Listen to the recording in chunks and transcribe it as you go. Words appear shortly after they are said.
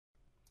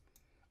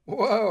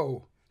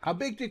Whoa, how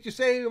big did you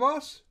say it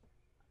was?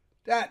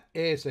 That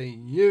is a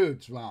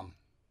huge one.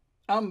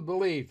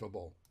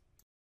 Unbelievable.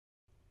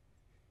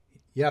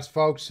 Yes,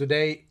 folks,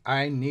 today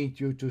I need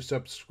you to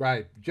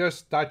subscribe.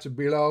 Just touch it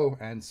below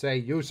and say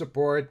you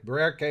support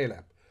Brer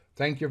Caleb.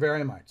 Thank you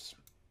very much.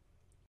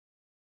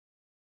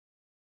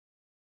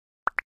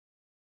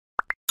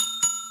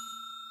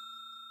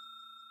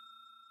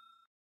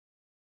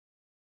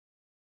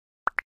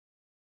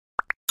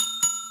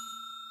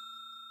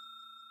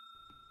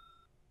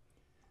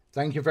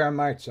 Thank you very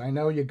much. I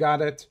know you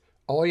got it.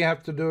 All you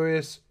have to do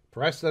is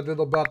press that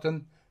little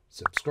button,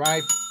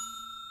 subscribe,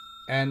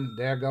 and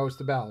there goes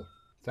the bell.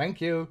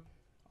 Thank you.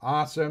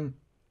 Awesome.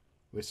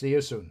 We'll see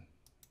you soon.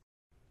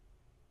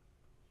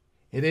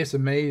 It is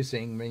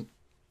amazing when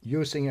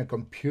using a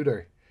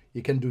computer.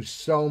 You can do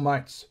so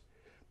much.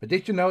 But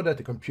did you know that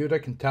the computer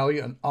can tell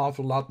you an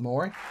awful lot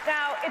more?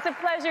 Now, it's a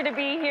pleasure to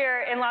be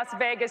here in Las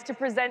Vegas to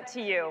present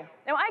to you.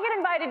 Now, I get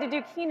invited to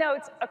do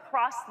keynotes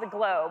across the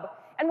globe.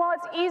 And while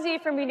it's easy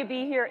for me to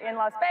be here in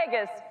Las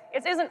Vegas,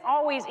 it isn't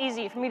always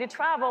easy for me to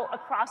travel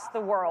across the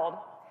world.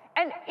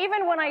 And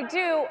even when I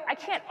do, I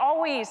can't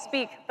always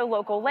speak the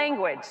local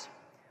language.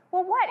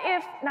 Well, what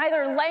if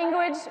neither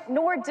language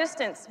nor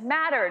distance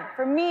mattered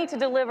for me to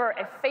deliver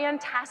a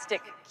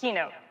fantastic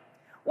keynote?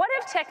 What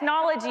if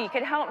technology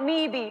could help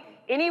me be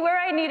anywhere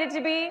I needed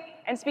to be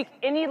and speak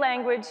any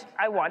language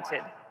I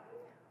wanted?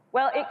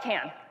 Well, it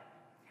can.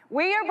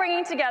 We are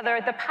bringing together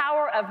the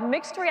power of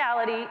mixed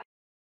reality .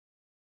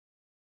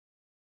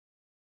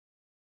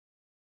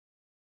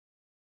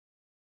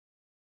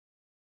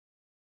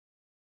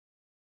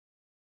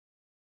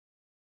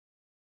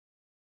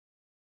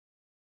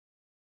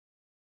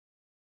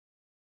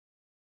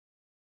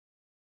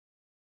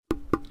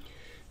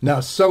 Now,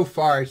 so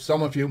far,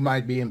 some of you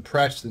might be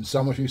impressed and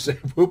some of you say,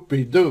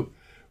 whoopee-doo,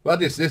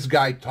 what is this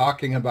guy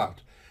talking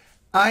about?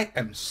 I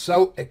am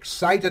so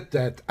excited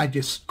that I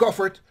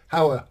discovered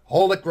how a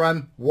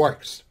hologram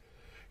works.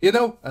 You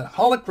know, a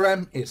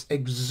hologram is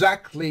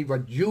exactly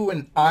what you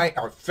and I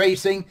are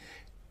facing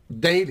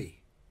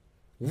daily.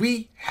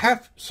 We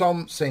have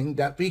something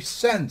that we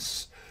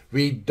sense.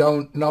 We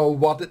don't know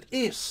what it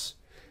is.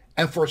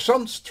 And for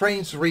some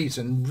strange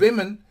reason,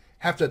 women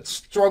have that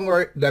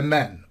stronger than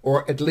men,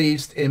 or at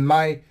least in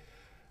my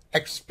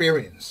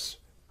experience.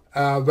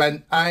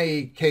 When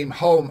I came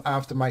home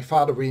after my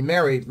father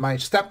remarried, my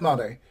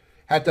stepmother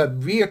had that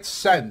weird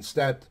sense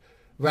that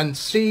when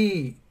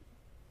she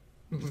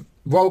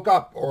woke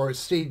up or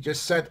she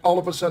just said all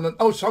of a sudden,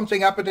 oh,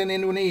 something happened in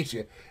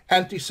Indonesia,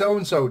 Auntie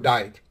so-and-so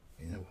died.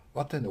 You know,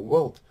 what in the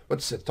world?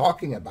 What's it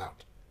talking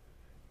about?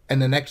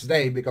 And the next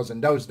day, because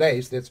in those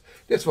days,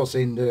 this was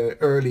in the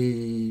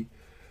early,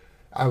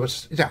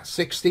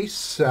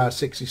 60s,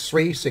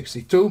 63,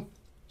 62,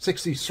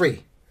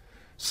 63.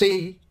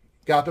 She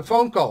got a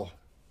phone call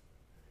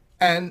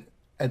and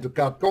it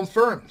got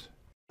confirmed.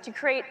 To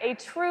create a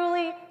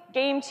truly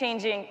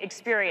game-changing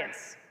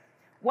experience.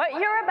 What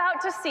you're about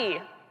to see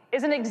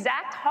is an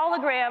exact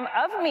hologram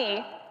of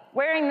me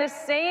wearing the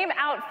same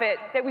outfit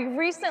that we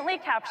recently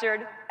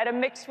captured at a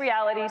mixed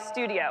reality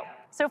studio.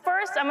 So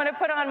first, I'm going to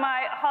put on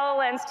my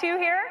HoloLens 2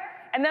 here,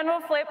 and then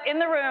we'll flip in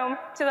the room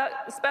to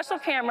the special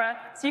camera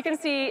so you can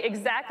see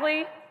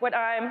exactly what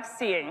I'm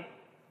seeing.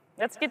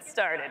 Let's get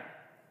started.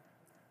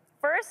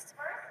 First,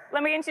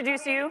 let me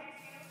introduce you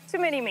to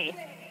Mini-Me.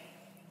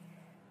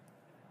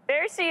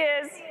 There she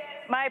is,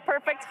 my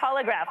perfect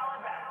holograph.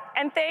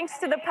 And thanks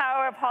to the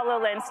power of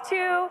HoloLens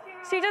 2,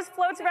 she just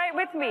floats right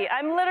with me.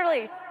 I'm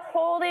literally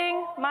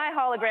holding my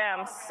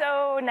hologram,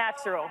 so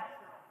natural.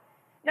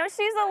 Now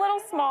she's a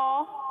little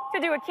small to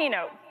do a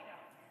keynote.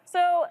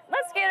 So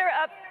let's get her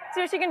up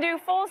so she can do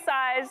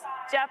full-size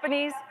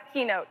Japanese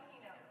keynote.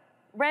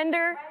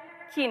 Render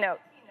keynote.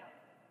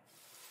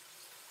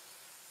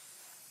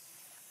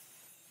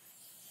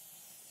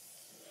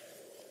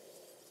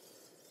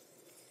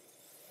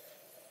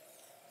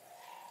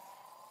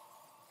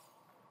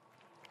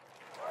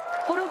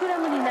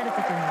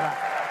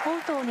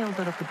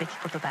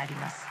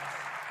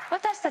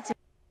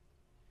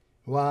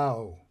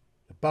 Wow,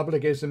 the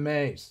public is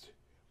amazed.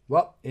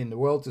 What in the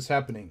world is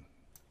happening?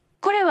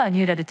 これは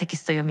ニューラルテキ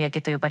スト読み上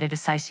げと呼ばれる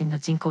最新の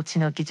人工知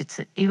能技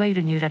術、いわゆ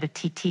るニューラル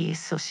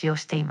TTS を使用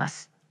していま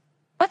す。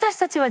私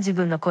たちは自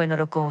分の声の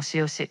録音を使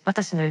用し、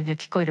私のように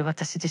聞こえる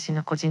私自身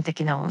の個人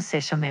的な音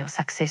声署名を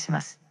作成し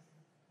ます。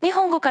日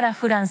本語から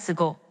フランス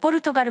語、ポ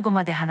ルトガル語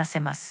まで話せ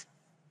ます。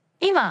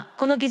今、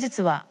この技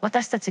術は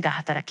私たちが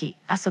働き、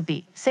遊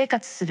び、生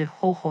活する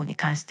方法に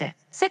関して、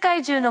世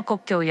界中の国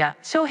境や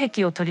障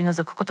壁を取り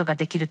除くことが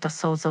できると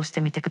想像して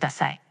みてくだ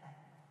さい。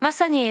ま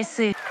さに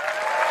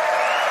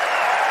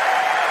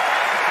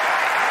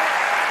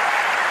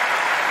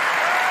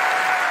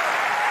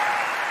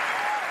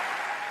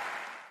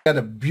SF。Had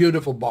a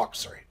beautiful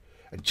boxer,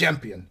 a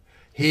champion.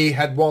 He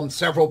had won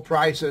several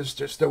prizes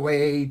just the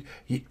way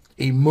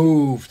he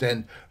moved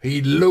and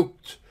he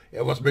looked.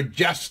 It was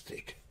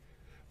majestic.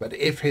 But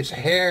if his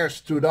hair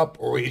stood up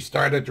or he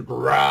started to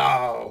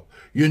growl,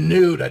 you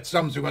knew that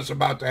something was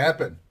about to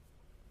happen.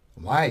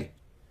 Why?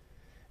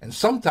 And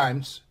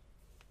sometimes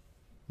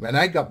when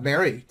I got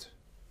married,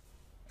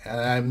 and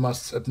I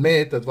must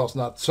admit it was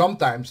not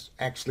sometimes,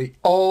 actually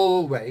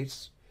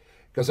always,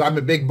 because I'm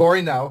a big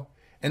boy now,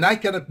 and I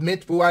can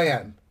admit who I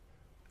am.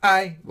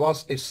 I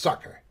was a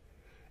sucker.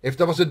 If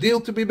there was a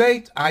deal to be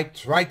made, I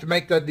tried to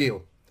make that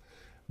deal.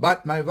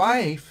 But my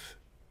wife,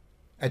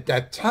 at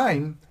that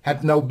time,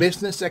 had no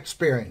business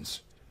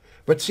experience.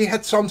 But she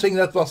had something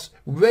that was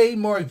way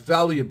more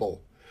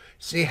valuable.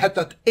 She had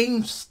that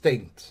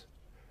instinct.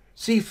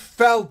 She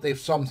felt if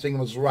something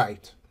was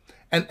right.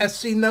 And as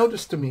she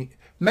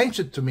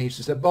mentioned to me,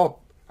 she said, "Bob,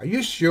 are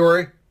you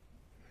sure?" I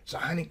said,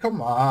 "Honey,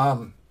 come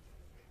on.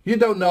 You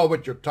don't know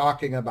what you're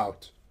talking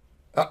about."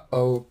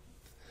 Uh-oh.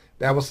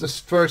 That was the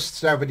first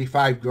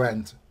 75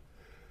 grand.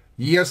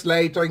 Years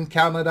later in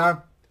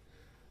Canada,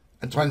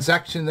 a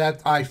transaction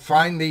that I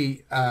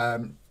finally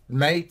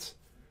made.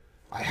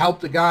 I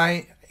helped the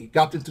guy. He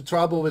got into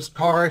trouble with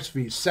cars.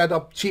 We set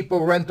up cheaper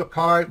rental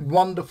car.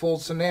 Wonderful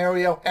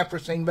scenario.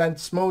 Everything went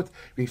smooth.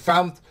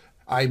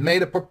 I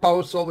made a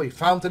proposal. We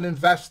found an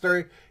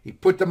investor. He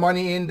put the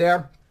money in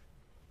there.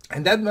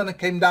 And then when it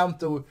came down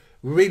to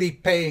really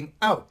paying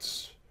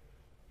out,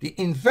 the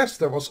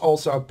investor was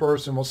also a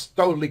person who was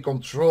totally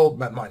controlled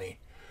by money.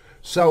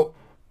 So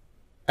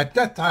at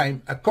that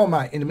time, a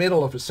comma in the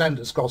middle of a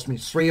sentence cost me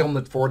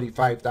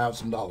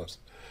 $345,000.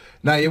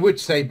 Now you would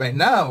say by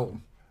now,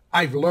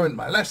 I've learned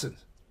my lesson.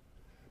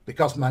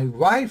 Because my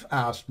wife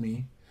asked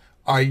me,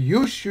 "Are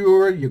you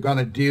sure you're going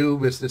to deal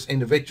with this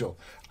individual?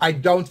 I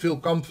don't feel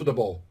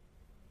comfortable."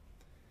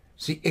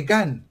 See,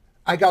 again,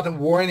 I got a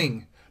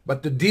warning,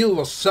 but the deal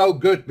was so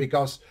good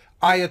because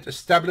I had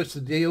established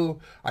the deal.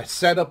 I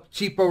set up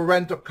cheaper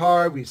rental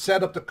car. We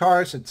set up the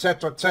cars,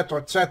 etc.,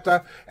 etc.,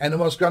 etc., and it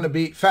was going to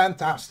be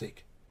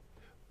fantastic.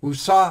 Who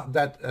saw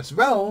that as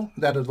well,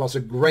 that it was a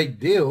great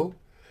deal,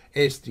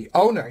 is the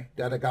owner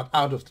that I got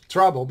out of the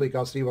trouble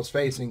because he was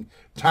facing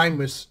time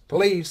with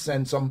police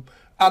and some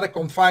other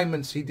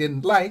confinements he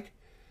didn't like.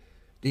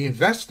 The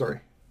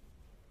investor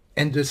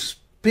and the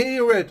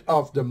spirit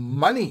of the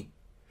money.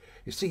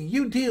 You see,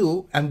 you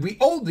deal, and we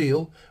all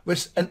deal,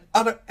 with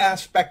another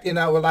aspect in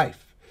our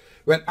life.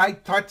 When I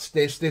touch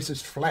this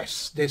is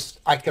flesh. This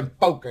I can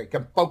poke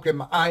in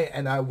my eye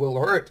and I will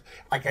hurt.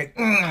 I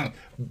can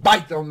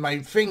bite on my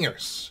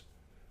fingers.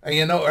 And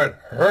you know, it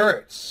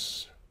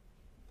hurts.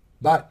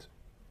 But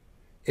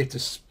if the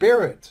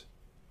spirit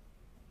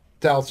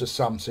tells us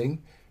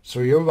something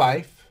through your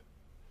wife,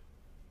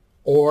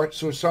 or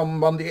through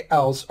somebody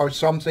else, or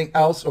something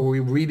else, or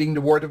we're reading the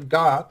Word of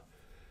God,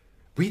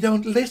 we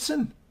don't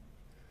listen.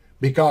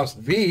 Because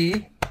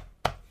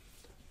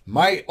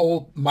my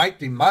old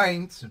mighty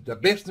mind, the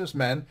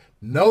businessman,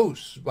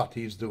 knows what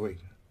he's doing.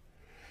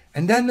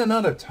 And then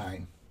another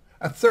time,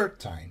 a third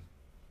time.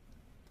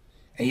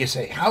 And you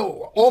say,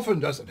 how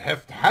often does it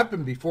have to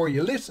happen before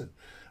you listen?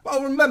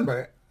 Well,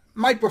 remember,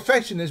 my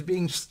profession is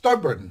being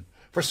stubborn.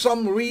 For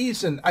some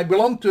reason, I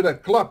belong to the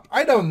club.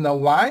 I don't know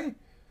why.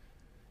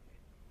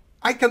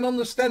 I can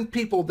understand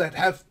people that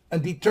have a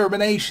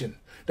determination,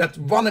 that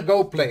want to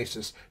go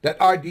places,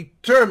 that are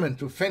determined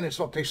to finish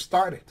what they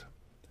started.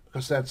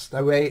 Because that's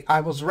the way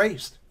I was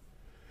raised.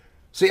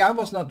 See, I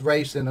was not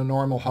raised in a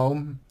normal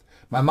home.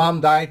 My mom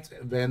died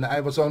when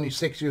I was only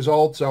 6 years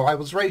old, so I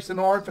was raised in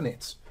an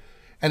orphanage.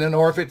 And an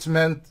orphanage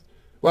meant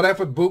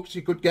whatever books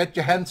you could get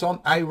your hands on,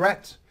 I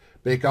read.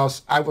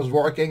 Because I was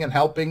working and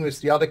helping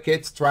with the other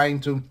kids,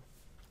 trying to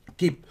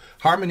keep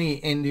harmony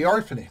in the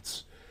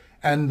orphanage.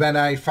 And when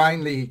I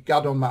finally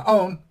got on my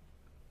own,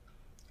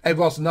 it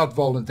was not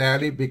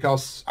voluntarily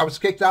because I was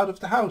kicked out of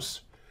the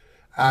house.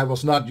 I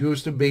was not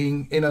used to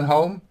being in a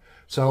home.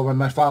 So when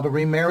my father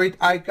remarried,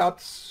 I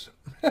got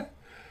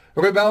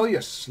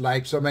rebellious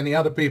like so many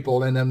other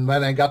people. And then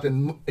when I got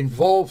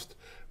involved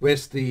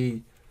with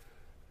the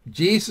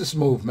Jesus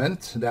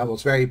movement, that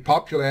was very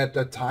popular at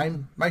that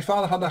time, my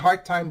father had a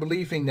hard time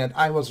believing that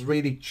I was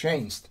really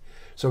changed.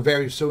 So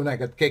very soon I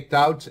got kicked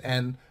out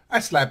and I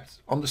slept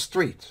on the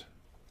street.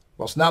 It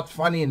was not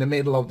funny in the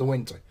middle of the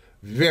winter.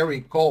 Very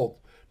cold.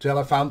 Till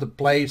I found a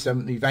place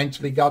and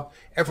eventually got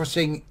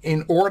everything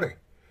in order.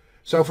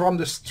 So from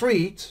the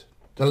street,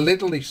 the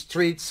literally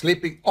street,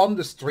 sleeping on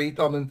the street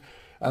on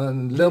a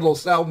little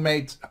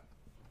self-made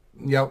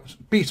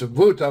piece of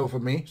wood over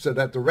me, so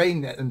that the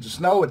rain and the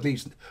snow at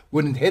least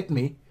wouldn't hit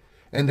me.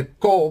 And the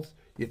cold,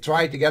 you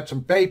tried to get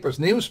some papers,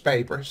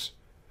 newspapers,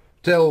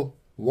 till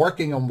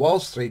working on Wall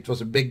Street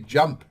was a big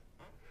jump.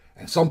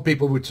 And some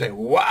people would say,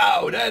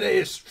 "Wow, that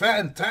is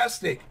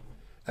fantastic."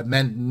 It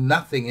meant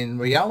nothing in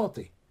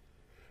reality.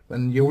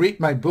 When you read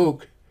my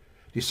book,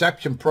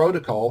 Deception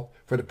Protocol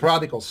for the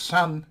Prodigal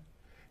Son,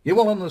 you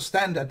will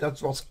understand that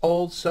that was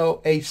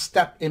also a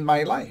step in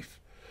my life.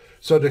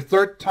 So the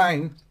third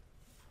time,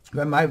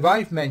 when my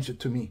wife mentioned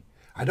to me,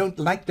 "I don't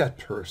like that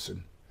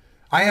person,"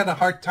 I had a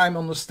hard time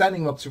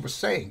understanding what she was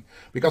saying,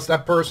 because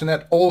that person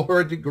had all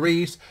her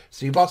degrees.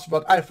 She was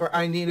whatever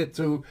I needed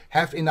to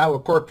have in our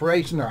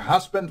corporation. Her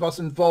husband was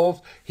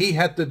involved. He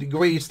had the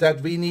degrees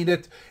that we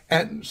needed.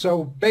 And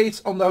so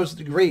based on those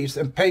degrees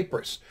and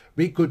papers,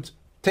 we could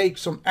take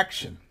some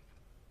action.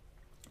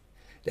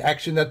 The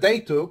action that they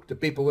took, the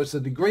people with the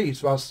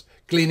degrees, was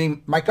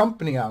cleaning my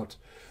company out.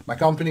 My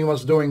company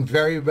was doing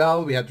very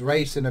well. We had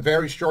raised in a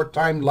very short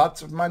time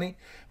lots of money.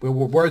 We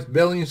were worth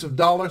billions of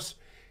dollars.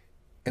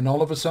 And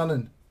all of a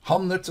sudden,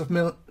 hundreds of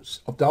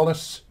millions of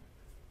dollars.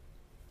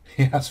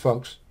 Yes,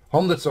 folks,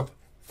 hundreds of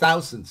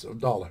thousands of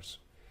dollars.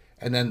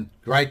 And then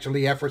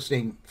gradually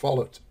everything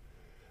followed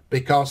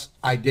because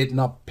I did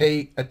not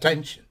pay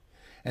attention.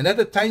 And that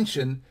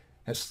attention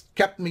has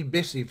kept me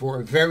busy for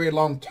a very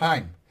long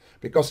time.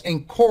 Because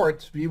in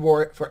court, we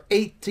were for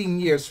 18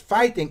 years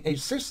fighting a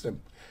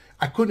system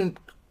I couldn't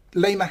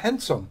lay my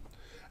hands on.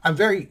 I'm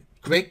very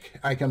quick.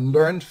 I can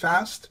learn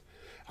fast.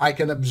 I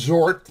can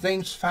absorb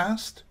things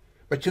fast.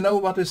 But you know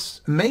what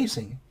is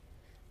amazing?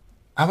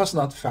 I was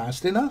not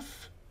fast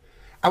enough.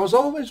 I was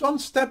always one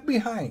step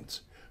behind.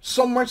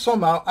 Somewhere,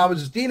 somehow, I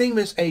was dealing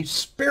with a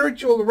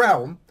spiritual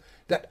realm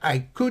that I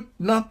could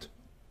not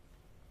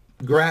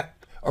grab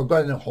or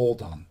get a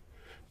hold on.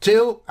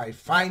 Till I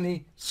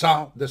finally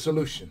saw the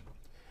solution.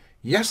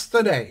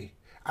 Yesterday,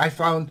 I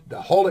found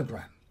the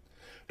hologram.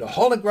 The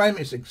hologram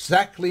is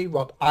exactly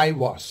what I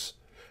was.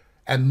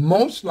 And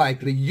most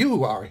likely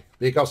you are,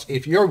 because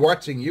if you're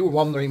watching, you're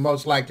wondering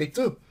most likely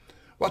too.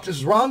 What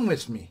is wrong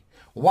with me?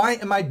 Why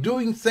am I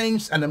doing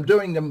things and I'm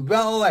doing them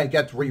well? I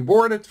get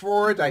rewarded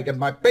for it. I get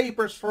my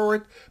papers for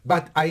it,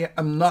 but I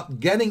am not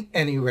getting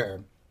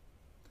anywhere.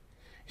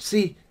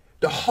 See,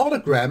 the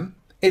hologram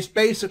is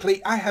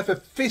basically I have a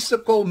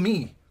physical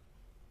me.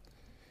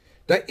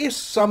 There is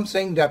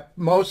something that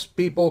most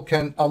people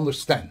can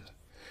understand.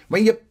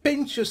 When you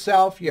pinch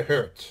yourself, you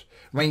hurt.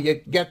 When you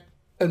get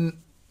a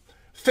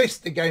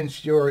fist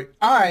against your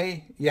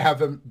eye, you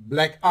have a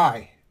black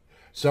eye.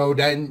 So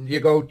then you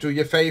go to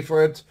your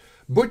favorite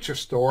butcher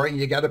store and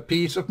you get a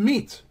piece of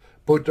meat.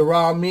 Put the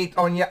raw meat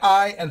on your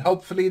eye and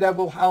hopefully that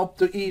will help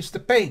to ease the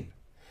pain.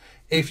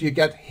 If you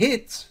get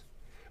hit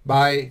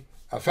by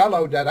a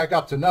fellow that I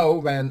got to know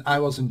when I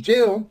was in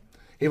jail,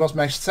 he was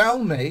my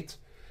cellmate.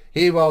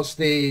 He was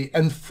the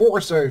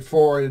enforcer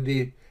for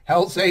the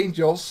Hells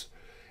Angels.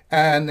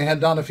 And he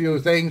had done a few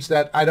things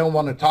that I don't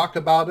want to talk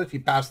about it. He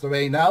passed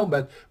away now,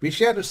 but we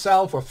shared a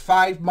cell for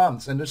 5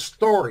 months. And the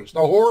stories,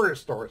 the horror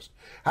stories,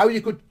 how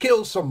you could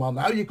kill someone,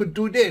 how you could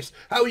do this,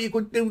 how you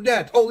could do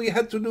that. All you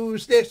had to do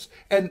is this.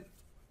 And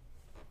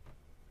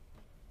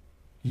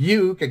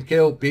you can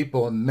kill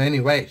people in many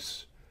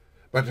ways.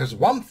 But there's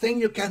one thing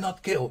you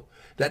cannot kill.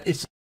 That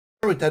is the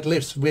spirit that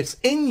lives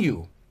within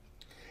you.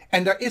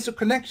 And there is a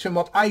connection.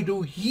 What I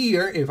do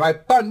here, if I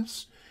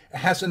punch,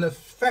 has an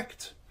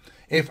effect.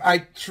 If I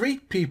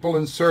treat people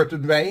in a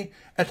certain way,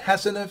 it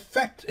has an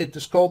effect. It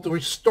is called the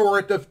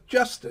restorative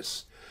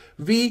justice.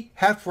 We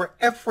have for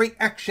every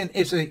action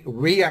is a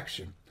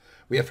reaction.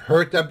 We have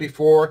heard that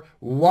before,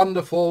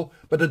 wonderful,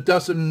 but it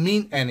doesn't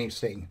mean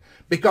anything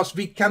because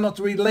we cannot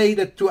relate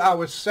it to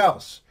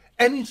ourselves.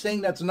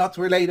 Anything that's not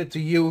related to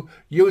you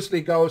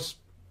usually goes,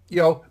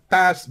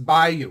 past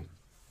by you.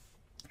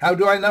 How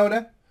do I know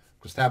that?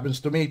 Because it happens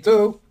to me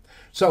too.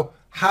 So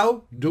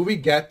how do we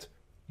get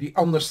the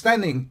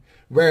understanding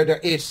where there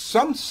is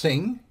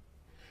something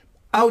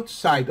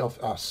outside of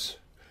us?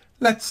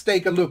 Let's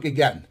take a look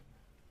again.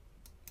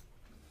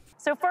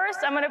 So first,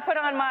 I'm going to put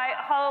on my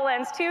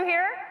HoloLens 2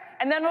 here,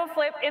 and then we'll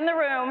flip in the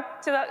room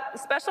to the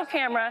special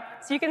camera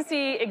so you can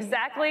see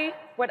exactly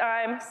what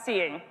I'm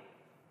seeing.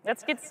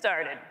 Let's get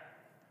started.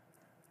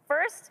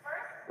 First,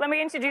 let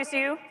me introduce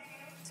you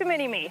to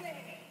Mini-Me.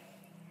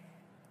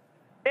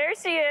 There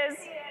she is,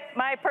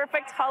 my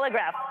perfect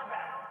holograph.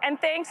 And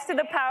thanks to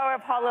the power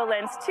of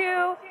HoloLens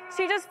 2,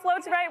 she just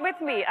floats right with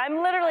me.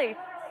 I'm literally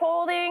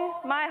holding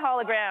my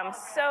hologram,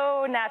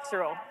 so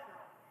natural.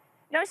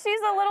 Now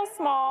she's a little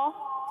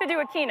small to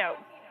do a keynote.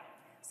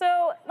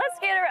 So let's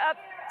get her up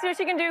so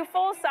she can do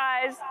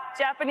full-size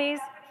Japanese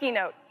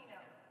keynote.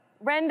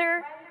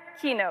 Render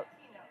keynote.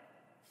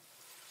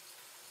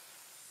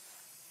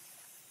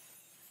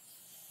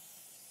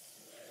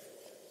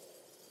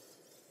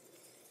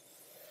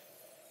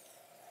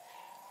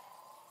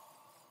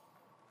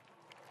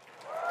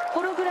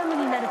ホログラム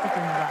になること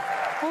には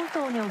本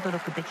当に驚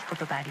くべきこ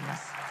とがありま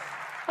す。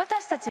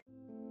私たち